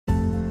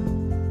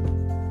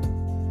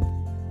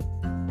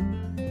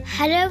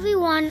Hello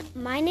everyone,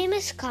 my name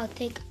is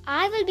Karthik.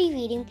 I will be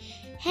reading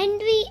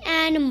Henry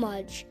and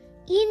Mudge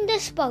in the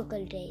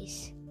Sparkle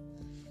Days.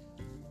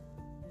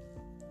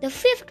 The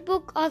fifth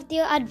book of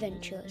their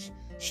adventures.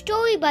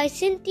 Story by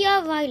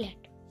Cynthia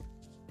Violet.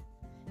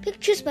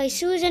 Pictures by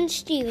Susan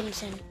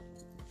Stevenson.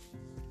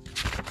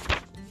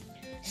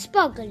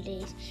 Sparkle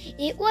Days.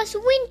 It was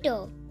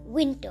winter.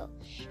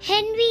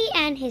 Henry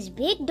and his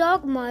big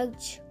dog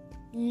Mudge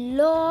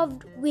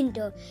loved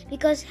winter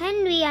because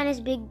Henry and his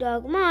big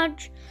dog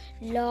Mudge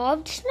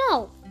loved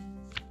snow.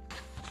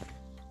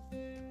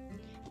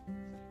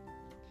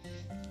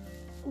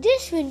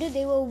 This winter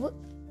they were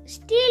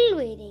still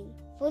waiting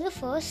for the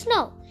first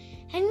snow.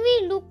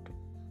 Henry looked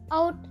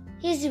out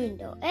his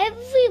window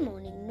every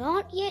morning.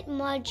 Not yet,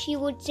 Mudge, he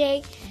would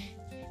say.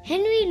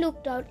 Henry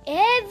looked out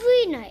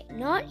every night.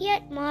 Not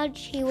yet,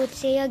 Mudge, he would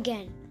say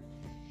again.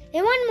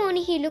 Then one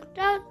morning he looked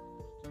out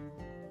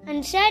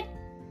and said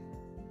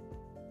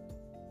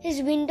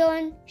his window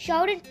and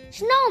shouted,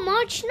 "Snow,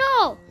 Mudge,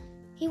 snow!"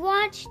 He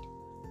watched.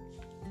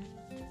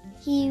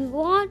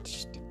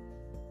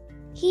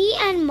 He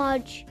and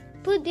Mudge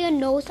put their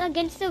nose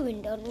against the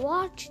window and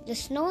watched the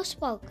snow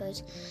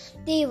sparkles.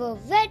 They were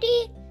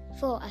ready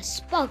for a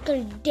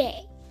sparkle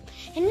day.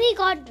 Henry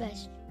got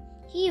dressed.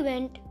 He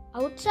went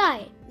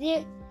outside.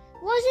 There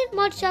wasn't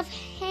much of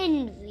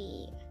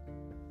Henry.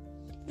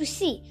 You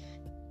see,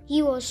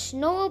 he wore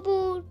snow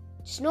boots,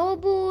 snow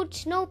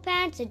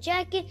pants, a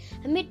jacket,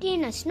 a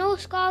mitten, a snow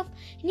scarf,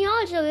 and he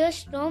also wore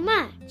snow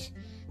mats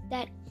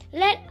that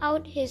let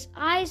out his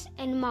eyes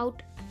and mouth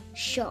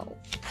show.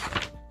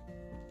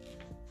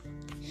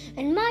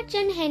 When Mudge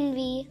and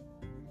Henry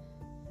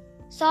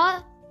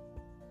saw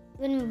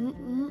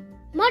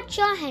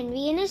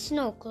Henry in his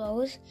snow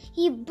clothes,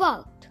 he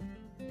barked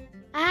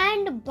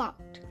and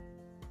barked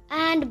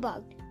and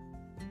barked.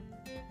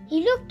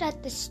 He looked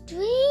at the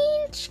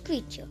strange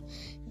creature.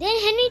 Then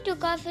Henry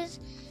took off his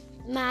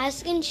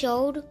mask and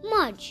showed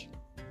Mudge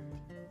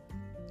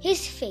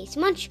his face.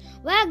 Mudge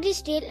wagged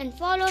his tail and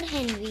followed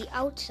Henry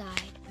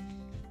outside.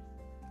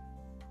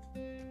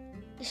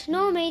 The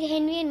snow made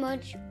Henry and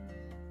Mudge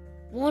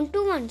want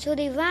to run, so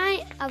they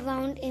ran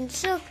around in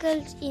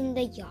circles in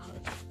the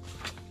yard.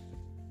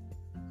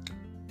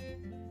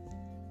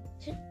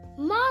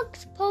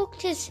 Mudge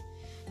poked his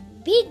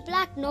big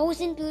black nose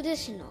into the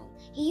snow.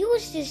 He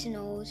used his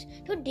nose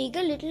to dig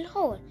a little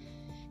hole.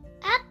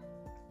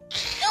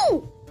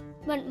 Achoo!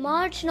 But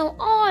Mudge snow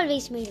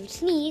always made him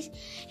sneeze.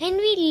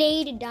 Henry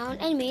laid down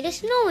and made a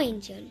snow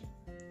angel.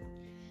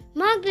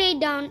 Mudge laid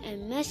down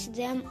and messed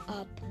them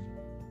up.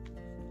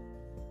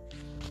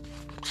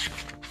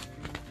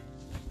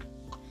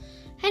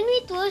 Henry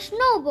threw a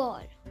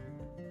snowball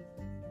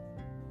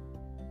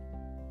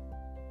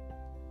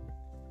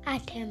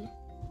at him.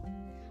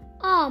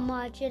 "Oh,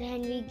 Mudge," said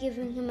Henry,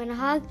 giving him a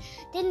hug.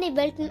 Then they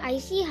built an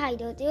icy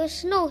hideout. There were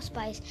snow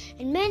spies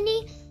and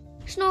many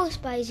snow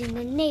spies in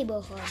the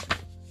neighborhood.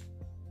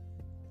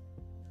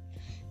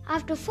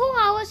 After 4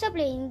 hours of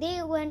playing,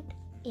 they went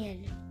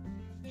in.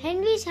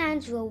 Henry's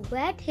hands were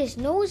wet, his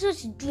nose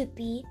was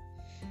drippy.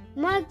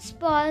 Mudge's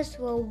paws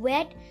were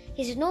wet,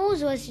 his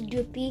nose was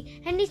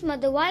drippy. Henry's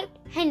mother wiped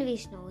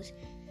Henry's nose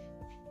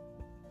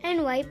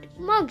and wiped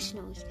Mudge's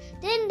nose.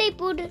 Then they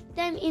put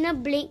them in a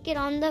blanket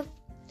on the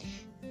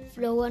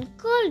floor and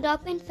curled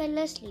up and fell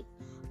asleep.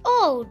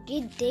 Oh,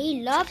 did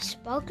they love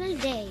sparkle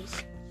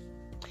days!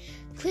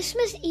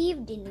 Christmas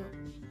Eve dinner.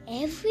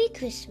 Every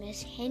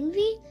Christmas,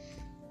 Henry's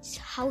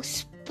house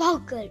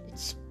sparkled. It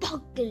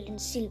sparkled in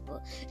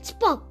silver. It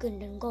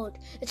sparkled in gold.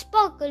 It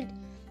sparkled.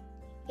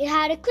 It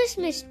had a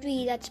Christmas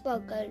tree that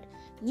sparkled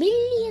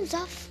millions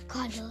of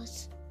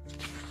colors.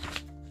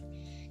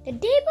 The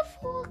day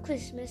before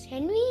Christmas,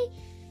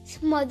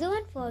 Henry's mother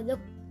and father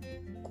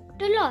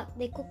cooked a lot.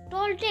 They cooked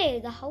all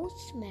day. The house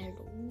smelled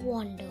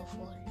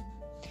wonderful.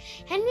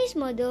 Henry's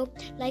mother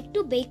liked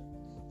to bake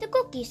the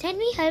cookies.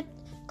 Henry helped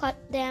cut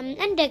them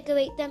and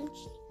decorate them.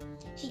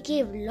 She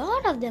gave a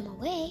lot of them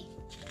away.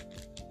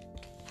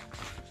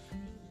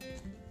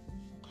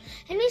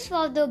 Henry's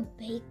father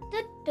baked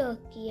the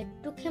turkey. It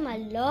took him a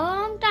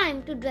long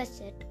time to dress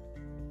it.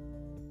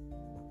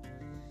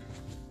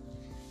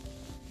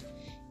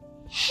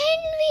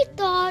 Henry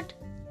thought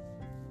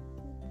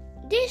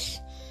this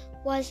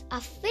was a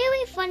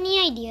very funny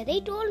idea. They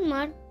told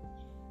Mudge,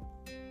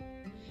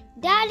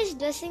 "Dad is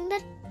dressing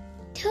the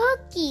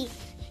turkey."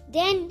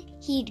 Then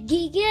he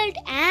giggled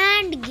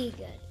and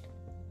giggled.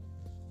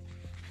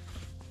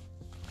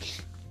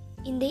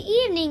 In the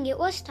evening, it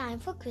was time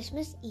for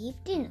Christmas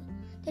Eve dinner.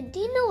 The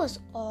dinner was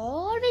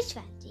always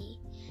fancy.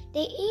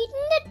 They ate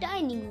in the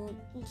dining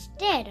room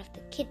instead of the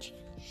kitchen.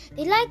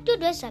 They liked to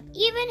dress up,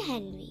 even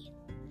Henry.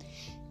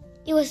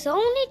 It was the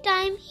only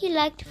time he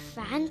liked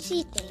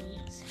fancy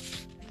things.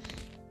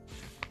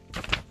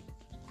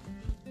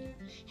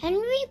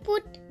 Henry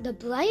put the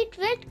bright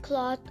red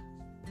cloth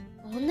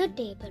on the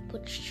table,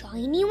 put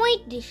shiny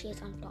white dishes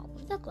on top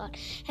of the cloth.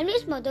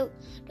 Henry's mother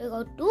took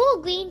out 2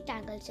 green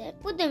tangles and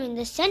put them in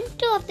the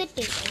center of the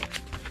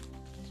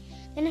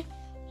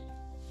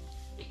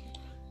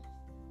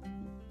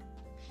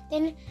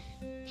Then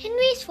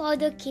Henry's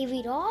father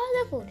carried all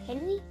the food.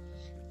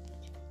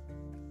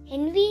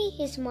 Henry,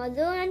 his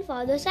mother and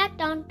father sat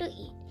down to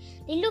eat.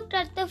 They looked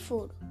at the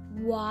food.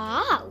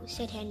 "Wow,"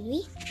 said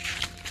Henry.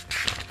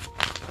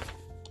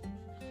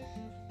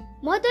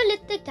 Mother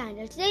lit the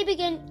candles. They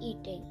began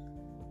eating.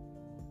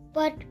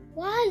 But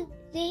while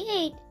they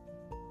ate,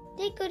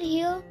 they could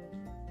hear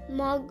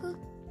Mug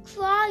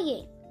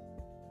crying.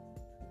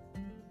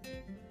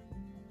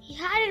 He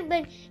hadn't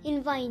been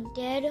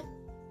invited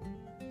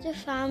to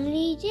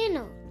family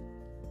dinner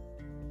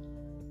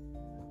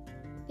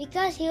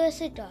because he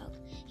was a dog.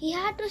 He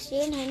had to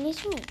stay in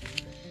Henry's room.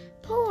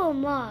 Poor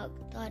Mug,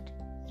 thought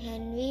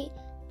Henry.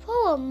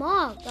 Poor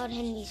Mug, thought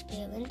Henry's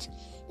parents.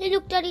 They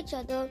looked at each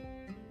other.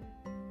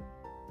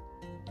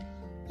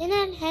 Then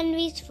at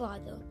Henry's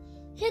father.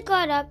 He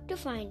got up to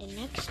find an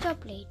extra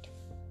plate.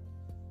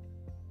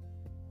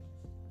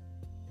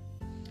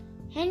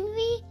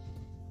 Henry,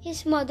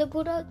 his mother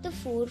put out the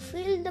food,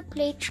 filled the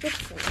plate with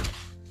food.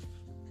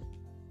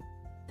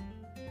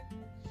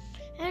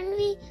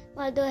 Henry's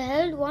mother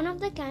held one of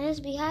the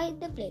candles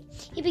behind the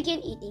plate. He began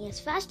eating as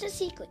fast as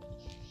he could.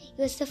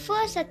 He was the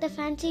first at the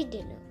fancy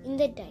dinner in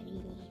the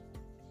dining room.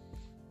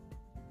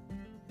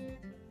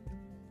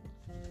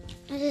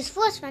 It was his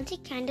first fancy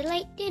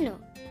candlelight dinner.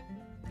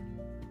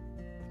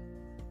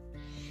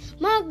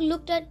 Mug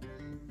looked at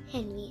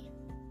Henry.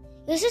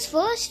 It was his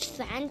first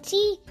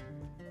fancy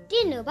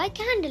dinner by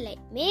candlelight.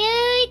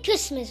 "Merry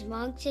Christmas,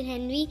 Mug," said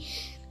Henry.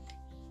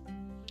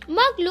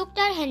 Mug looked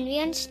at Henry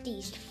and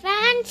teased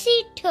fancy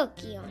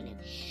turkey on him.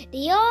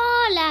 They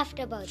all laughed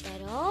about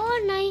that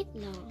all night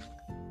long.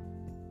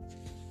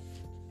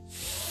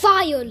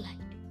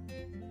 Firelight.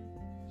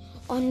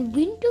 On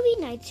wintry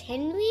nights,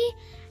 Henry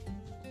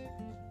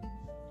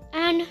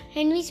and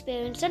Henry's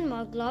parents and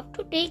Mug loved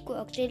to take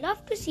walks. They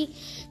loved to see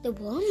the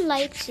warm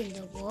lights in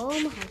the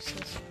warm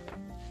houses.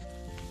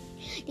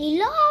 They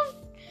loved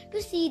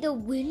to see the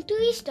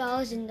wintry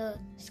stars in the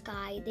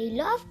sky. They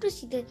loved to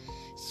see the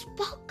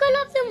sparkle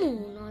of the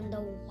moon on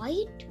the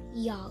white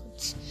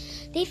yards.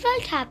 They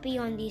felt happy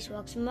on these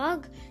walks.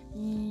 Mug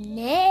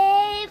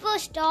never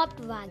stopped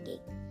wagging.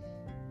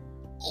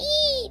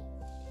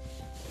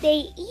 They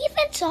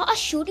even saw a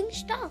shooting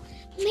star.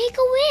 "Make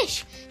a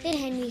wish," said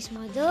Henry's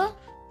mother.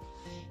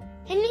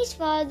 Henry's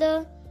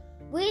father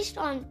wished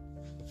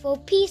for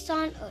peace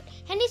on earth.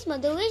 Henry's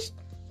mother wished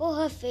for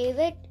her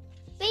favorite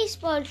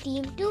baseball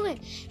team to win.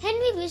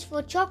 Henry wished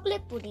for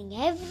chocolate pudding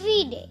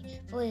every day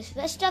for the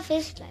rest of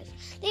his life.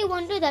 They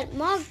wondered that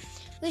Mug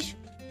wished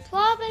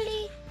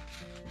probably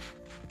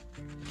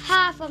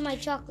half of my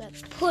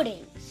chocolate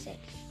pudding, said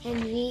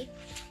Henry.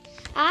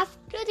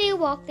 After they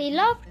walked, they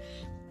loved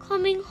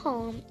coming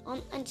home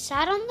and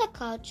sat on the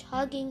couch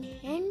hugging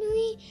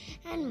Henry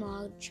and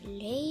Mudge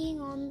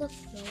laying on the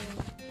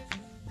floor.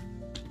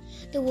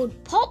 The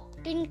wood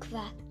popped and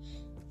cracked.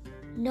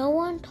 No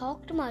one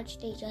talked much.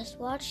 They just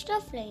watched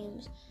the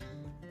flames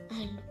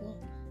and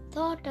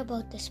thought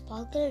about the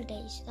sparkle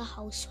days. The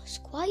house was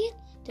quiet.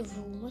 The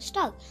room was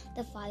dark.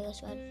 The fire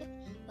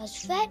was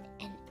fed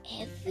and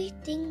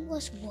everything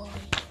was warm.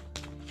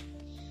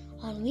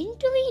 On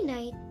wintry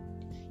night,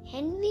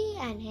 Henry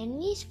and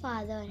Henry's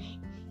father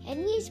and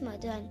Henry's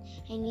mother and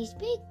Henry's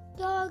big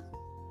dog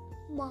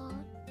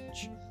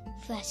Mudge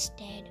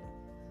rested.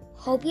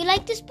 Hope you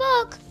like this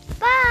book.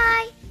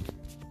 Bye!